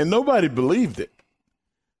 And nobody believed it.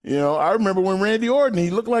 You know, I remember when Randy Orton, he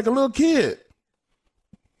looked like a little kid.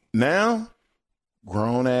 Now,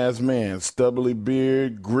 grown-ass man, stubbly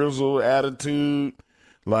beard, grizzled attitude,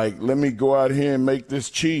 like, let me go out here and make this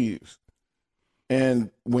cheese.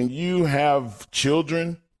 And when you have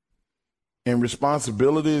children and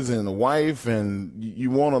responsibilities and a wife and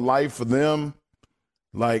you want a life for them,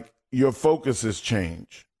 like, your focus has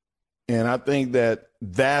changed. And I think that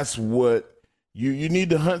that's what you need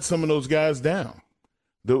to hunt some of those guys down.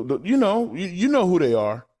 You know who they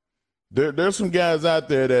are. There's some guys out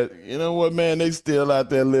there that, you know what, man, they still out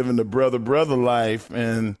there living the brother life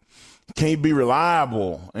and can't be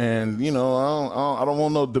reliable. And, you know, I don't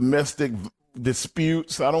want no domestic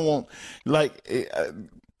disputes. I don't want, like,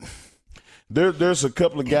 there's a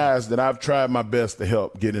couple of guys that I've tried my best to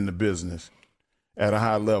help get in the business at a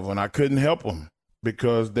high level, and I couldn't help them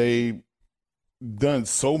because they done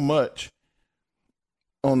so much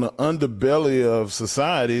on the underbelly of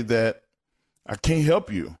society that I can't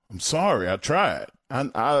help you. I'm sorry. I tried.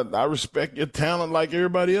 I respect your talent like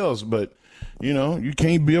everybody else, but, you know, you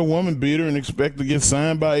can't be a woman beater and expect to get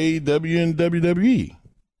signed by AEW and WWE.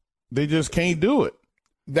 They just can't do it.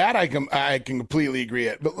 That I can completely agree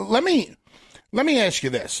with. But let me ask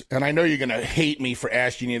you this, and I know you're going to hate me for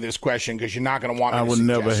asking you this question because you're not going to want me to suggest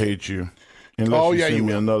never hate you unless you send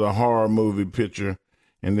me another horror movie picture,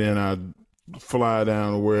 and then I fly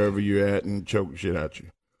down to wherever you're at and choke shit out you.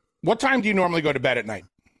 What time do you normally go to bed at night?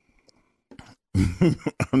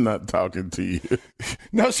 I'm not talking to you.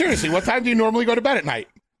 No, seriously, what time do you normally go to bed at night?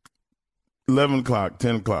 11 o'clock,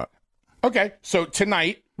 10 o'clock. Okay, so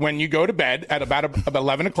tonight, when you go to bed at about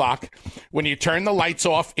 11 o'clock, when you turn the lights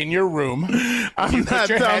off in your room, I'm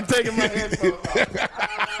taking my headphones off.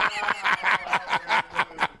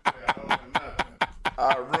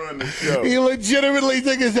 I ruined the show. He legitimately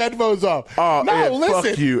took his headphones off. Oh, no, Ed, listen.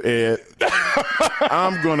 Fuck you, Ed.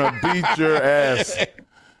 I'm going to beat your ass.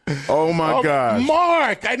 Oh, my gosh.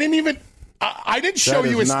 Mark, I didn't show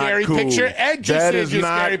you a scary picture. Ed just said you a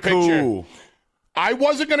scary picture. I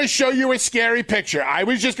wasn't going to show you a scary picture. I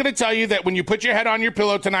was just going to tell you that when you put your head on your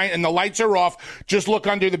pillow tonight and the lights are off, just look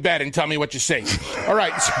under the bed and tell me what you see. All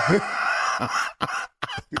right.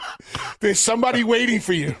 There's somebody waiting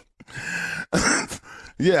for you.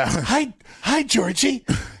 Yeah. Hi, Georgie.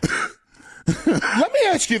 Let me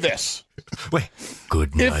ask you this. Wait.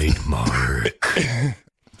 Good night, Mark.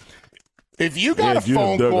 If you got a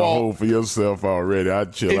phone dug call a hole for yourself already,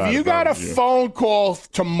 I'd chill out. If you got a phone call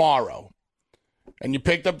tomorrow and you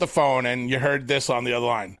picked up the phone and you heard this on the other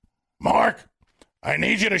line, Mark, I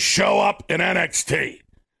need you to show up in NXT.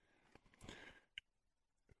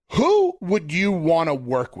 Who would you want to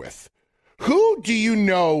work with? Who do you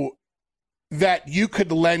know that you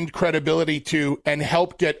could lend credibility to and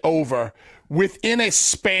help get over within a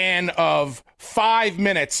span of 5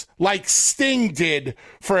 minutes, like Sting did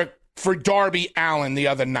for Darby Allin the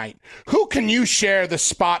other night? Who can you share the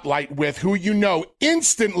spotlight with who you know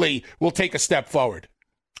instantly will take a step forward?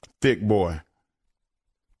 Thick boy.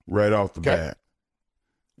 Right off the bat.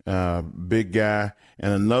 Big guy.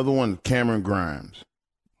 And another one, Cameron Grimes.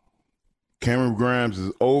 Cameron Grimes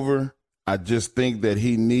is over. I just think that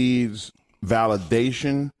he needs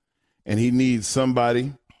validation, and he needs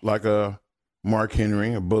somebody like a Mark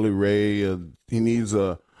Henry, a Bully Ray. He needs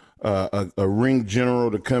a ring general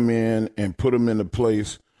to come in and put him in a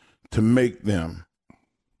place to make them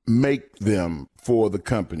for the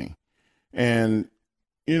company. And,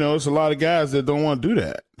 you know, it's a lot of guys that don't want to do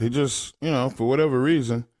that. They just, you know, for whatever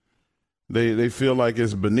reason, they feel like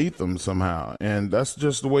it's beneath them somehow. And that's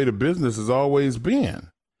just the way the business has always been.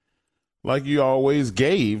 Like you always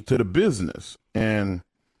gave to the business. And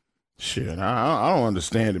shit, I don't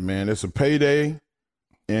understand it, man. It's a payday.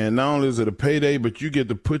 And not only is it a payday, but you get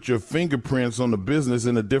to put your fingerprints on the business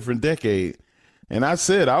in a different decade. And I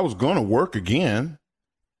said I was going to work again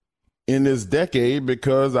in this decade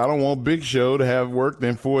because I don't want Big Show to have worked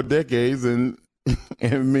in 4 decades and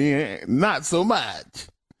me not so much.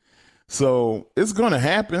 So it's going to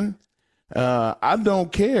happen. I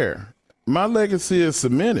don't care. My legacy is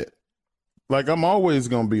cemented. Like, I'm always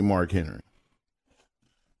going to be Mark Henry.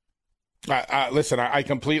 Listen, I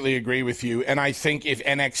completely agree with you. And I think if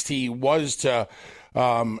NXT was to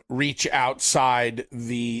reach outside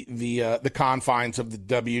the confines of the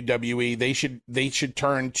WWE. They should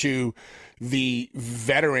turn to the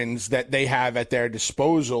veterans that they have at their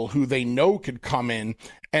disposal, who they know could come in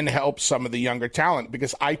and help some of the younger talent.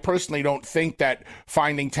 Because I personally don't think that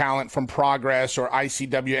finding talent from Progress or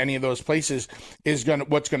ICW, any of those places, is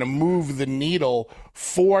what's going to move the needle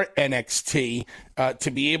for NXT to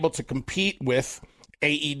be able to compete with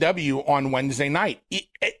AEW on Wednesday night.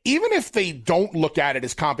 Even if they don't look at it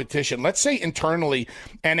as competition, let's say internally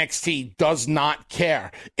NXT does not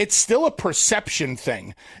care, it's still a perception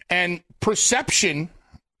thing. And perception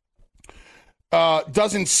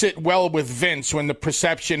doesn't sit well with Vince when the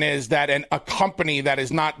perception is that a company that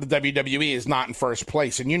is not the WWE is not in first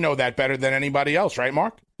place. And you know that better than anybody else, right,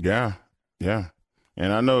 Mark? Yeah. And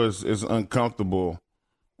I know it's uncomfortable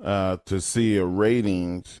to see a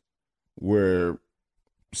ratings where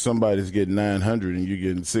somebody's getting 900 and you're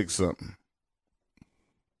getting 6-something.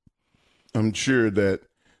 I'm sure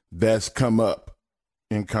that's come up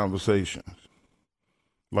in conversations.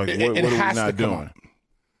 Like, what are we not doing?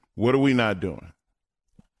 What are we not doing?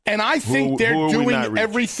 And I think they're doing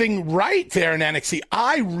everything right there in NXT.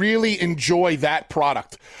 I really enjoy that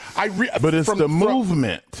product. But it's the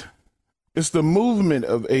movement. It's the movement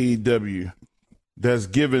of AEW that's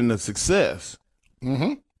given the success.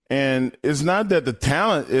 Mm-hmm. And it's not that the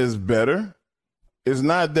talent is better. It's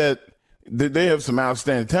not that they have some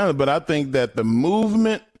outstanding talent, but I think that the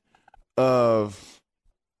movement of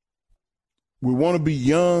we want to be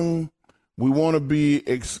young, we want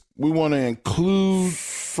to include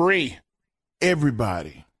free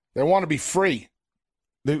everybody. They want to be free.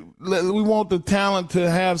 We want the talent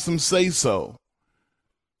to have some say-so.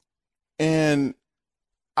 And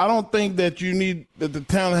I don't think that the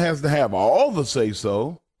talent has to have all the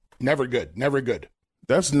say-so. Never good. Never good.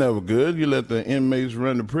 That's never good. You let the inmates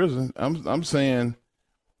run the prison. I'm saying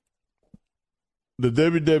the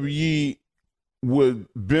WWE would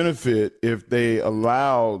benefit if they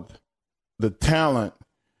allowed the talent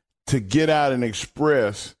to get out and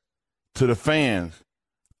express to the fans,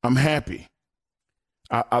 I'm happy.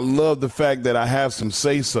 I love the fact that I have some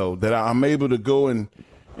say-so, that I'm able to go and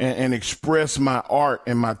express my art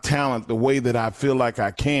and my talent the way that I feel like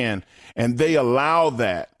I can, and they allow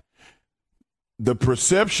that. The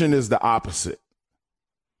perception is the opposite.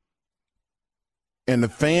 And the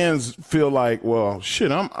fans feel like, well,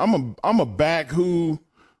 shit, I'm a back who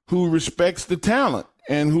respects the talent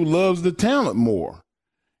and who loves the talent more,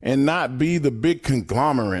 and not be the big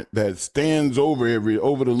conglomerate that stands over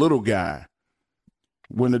the little guy.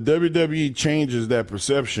 When the WWE changes that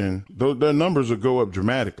perception, their numbers will go up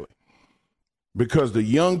dramatically. Because the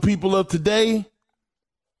young people of today,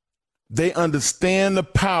 they understand the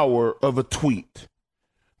power of a tweet.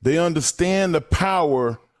 They understand the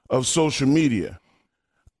power of social media.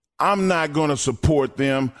 I'm not going to support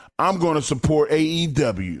them. I'm going to support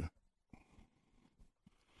AEW.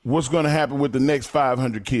 What's going to happen with the next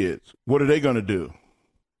 500 kids? What are they going to do?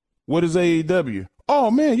 What is AEW?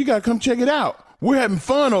 Oh, man, you got to come check it out. We're having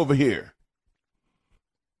fun over here.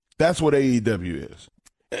 That's what AEW is.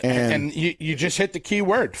 And you just hit the key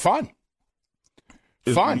word, fun.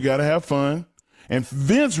 Fun. You got to have fun. And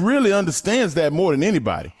Vince really understands that more than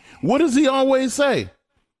anybody. What does he always say?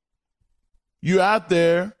 You're out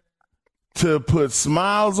there to put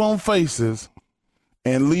smiles on faces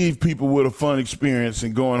and leave people with a fun experience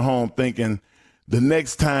and going home thinking the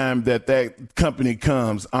next time that company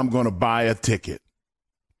comes, I'm going to buy a ticket.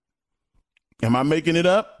 Am I making it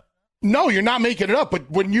up? No, you're not making it up. But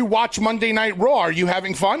when you watch Monday Night Raw, are you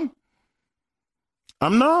having fun?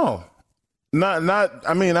 Not.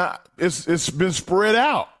 I mean, it's been spread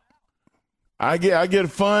out. I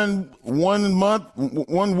get fun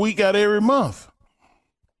 1 week out of every month.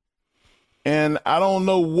 And I don't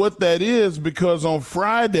know what that is, because on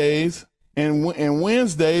Fridays and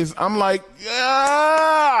Wednesdays, I'm like,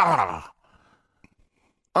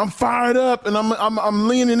 I'm fired up, and I'm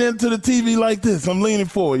leaning into the TV like this. I'm leaning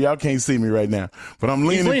forward. Y'all can't see me right now, but I'm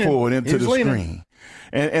leaning forward into the screen.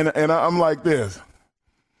 And I'm like this.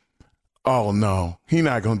 Oh, no, he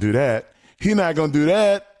not going to do that. He not going to do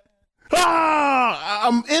that.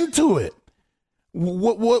 I'm into it.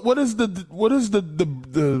 What is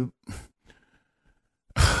the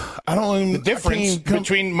I don't even, the difference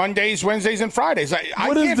between Mondays, Wednesdays, and Fridays. I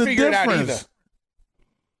can't figure it out either.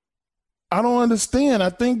 I don't understand. I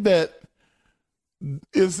think that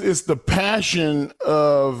it's the passion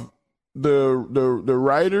of the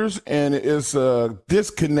writers, and it's a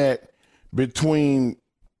disconnect between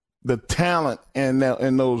the talent and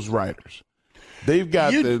those writers. They've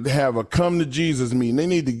got to have a come to Jesus meeting. They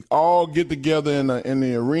need to all get together in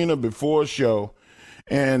the arena before a show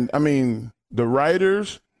And, I mean, the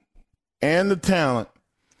writers and the talent,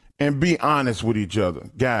 and be honest with each other.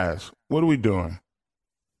 Guys, what are we doing?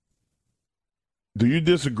 Do you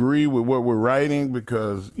disagree with what we're writing?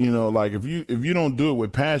 Because, you know, like if you don't do it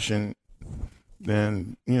with passion,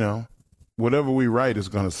 then, you know, whatever we write is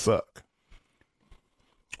going to suck.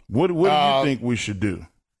 What do you think we should do?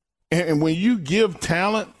 And when you give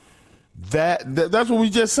talent, that's what we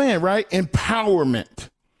just saying, right? Empowerment.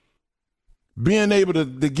 Being able to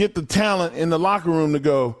get the talent in the locker room to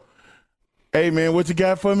go, hey, man, what you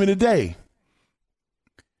got for me today?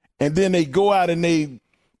 And then they go out and they,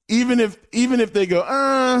 even if they go,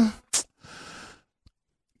 how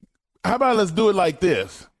about let's do it like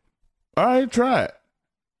this? All right, try it.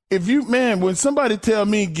 If you, man, when somebody tell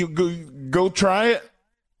me go try it,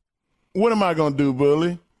 what am I going to do,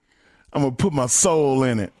 Bully? I'm going to put my soul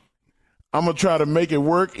in it. I'm going to try to make it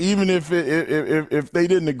work, even if they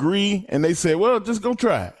didn't agree and they say, well, just go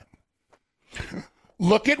try it.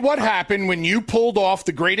 Look at what happened when you pulled off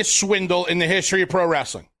the greatest swindle in the history of pro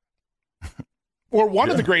wrestling. Or one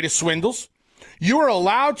of the greatest swindles. You were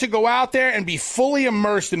allowed to go out there and be fully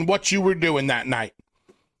immersed in what you were doing that night.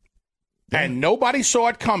 And nobody saw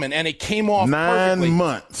it coming, and it came off perfectly. 9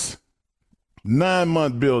 months.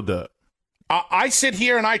 9-month buildup. I sit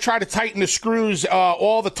here and I try to tighten the screws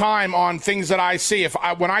all the time on things that I see.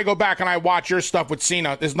 When I go back and I watch your stuff with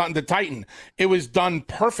Cena, there's nothing to tighten. It was done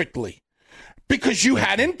perfectly. Because you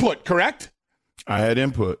had input, correct? I had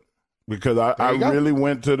input. Because I really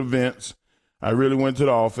went to the Vince. I really went to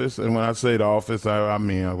the office. And when I say the office, I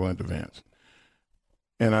mean I went to Vince.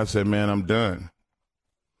 And I said, man, I'm done.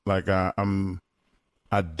 Like I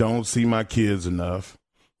don't see my kids enough.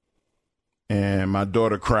 And my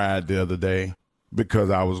daughter cried the other day because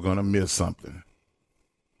I was going to miss something.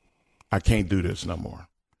 I can't do this no more.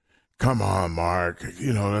 Come on, Mark.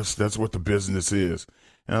 You know, that's what the business is.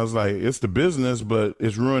 And I was like, it's the business, but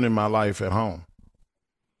it's ruining my life at home.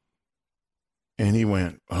 And he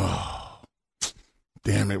went, oh,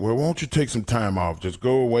 damn it. Well, won't you take some time off? Just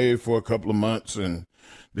go away for a couple of months and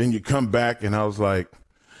then you come back. And I was like,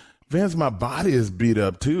 Vince, my body is beat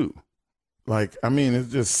up too. Like, I mean, it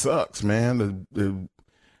just sucks, man.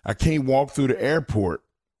 I can't walk through the airport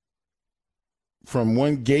from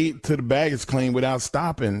one gate to the baggage claim without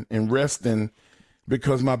stopping and resting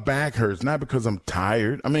because my back hurts, not because I'm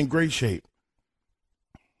tired. I'm in great shape.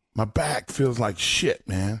 My back feels like shit,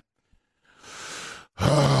 man.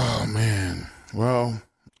 Oh, man. Well,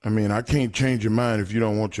 I mean, I can't change your mind if you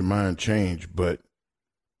don't want your mind changed, but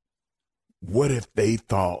what if they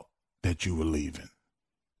thought that you were leaving?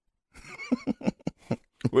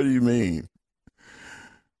 What do you mean?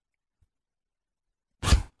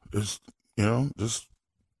 Just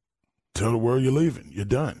tell the world you're leaving. You're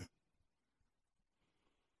done.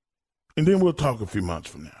 And then we'll talk a few months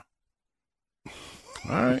from now.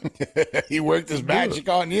 All right. He worked his magic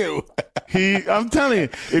on you. I'm telling you,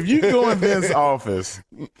 if you go in Vince's office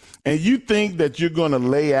and you think that you're going to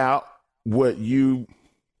lay out what you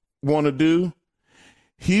want to do,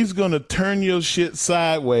 he's going to turn your shit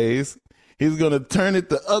sideways. He's going to turn it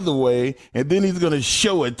the other way, and then he's going to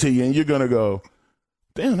show it to you, and you're going to go,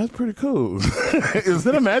 damn, that's pretty cool. Is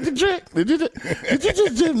that a magic trick? Did you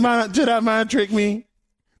just Jedi mind trick me?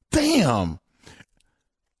 Damn.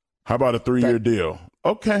 How about a 3-year deal?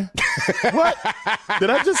 Okay. What? Did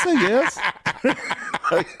I just say yes?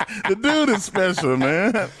 The dude is special,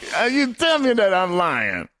 man. You tell me that I'm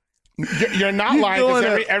lying. You're not lying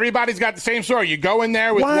because everybody's got the same story. You go in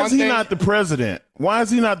there with one thing. Why is he not the president? Why is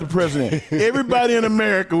he not the president? Everybody in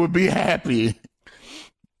America would be happy.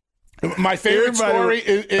 My favorite story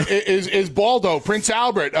is Baldo, Prince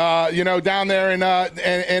Albert, down there in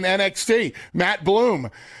NXT, Matt Bloom.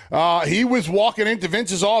 He was walking into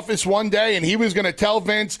Vince's office one day, and he was going to tell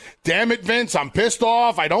Vince, damn it, Vince, I'm pissed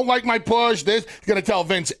off. I don't like my push. He's going to tell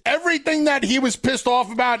Vince everything that he was pissed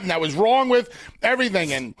off about and that was wrong with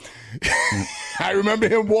everything. And I remember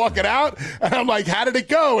him walking out, and I'm like, how did it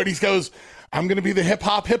go? And he goes, I'm going to be the hip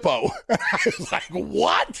hop hippo. I was like,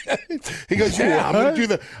 what? He goes, yeah, I'm going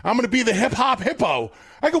to be the hip hop hippo.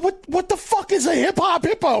 I go, what the fuck is a hip hop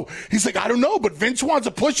hippo? He's like, I don't know, but Vince wants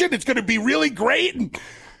to push it. It's going to be really great. And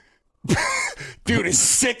dude is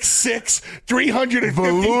 6'6", 350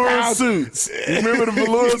 velour pounds. Suits. You remember the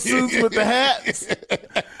velour suits with the hats?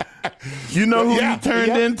 You know who he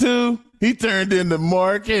turned into? He turned into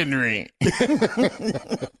Mark Henry.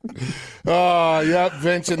 Oh, yep,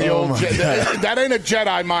 Vince and the old that ain't a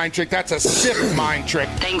Jedi mind trick. That's a Sith mind trick.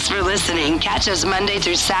 Thanks for listening. Catch us Monday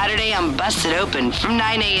through Saturday on Busted Open from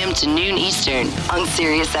 9 a.m. to noon Eastern on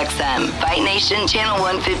SiriusXM, Fight Nation Channel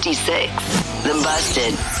 156. The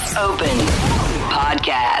Busted Open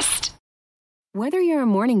podcast. Whether you're a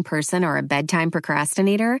morning person or a bedtime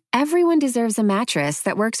procrastinator, everyone deserves a mattress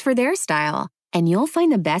that works for their style. And you'll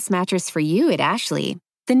find the best mattress for you at Ashley.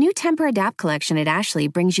 The new Tempur-Adapt collection at Ashley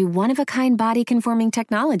brings you one-of-a-kind body-conforming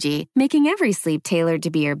technology, making every sleep tailored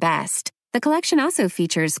to be your best. The collection also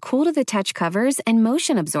features cool-to-the-touch covers and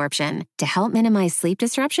motion absorption to help minimize sleep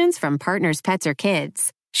disruptions from partners, pets, or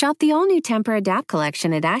kids. Shop the all-new Tempur-Adapt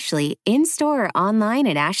collection at Ashley, in-store or online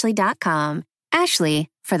at ashley.com. Ashley,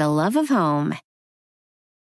 for the love of home.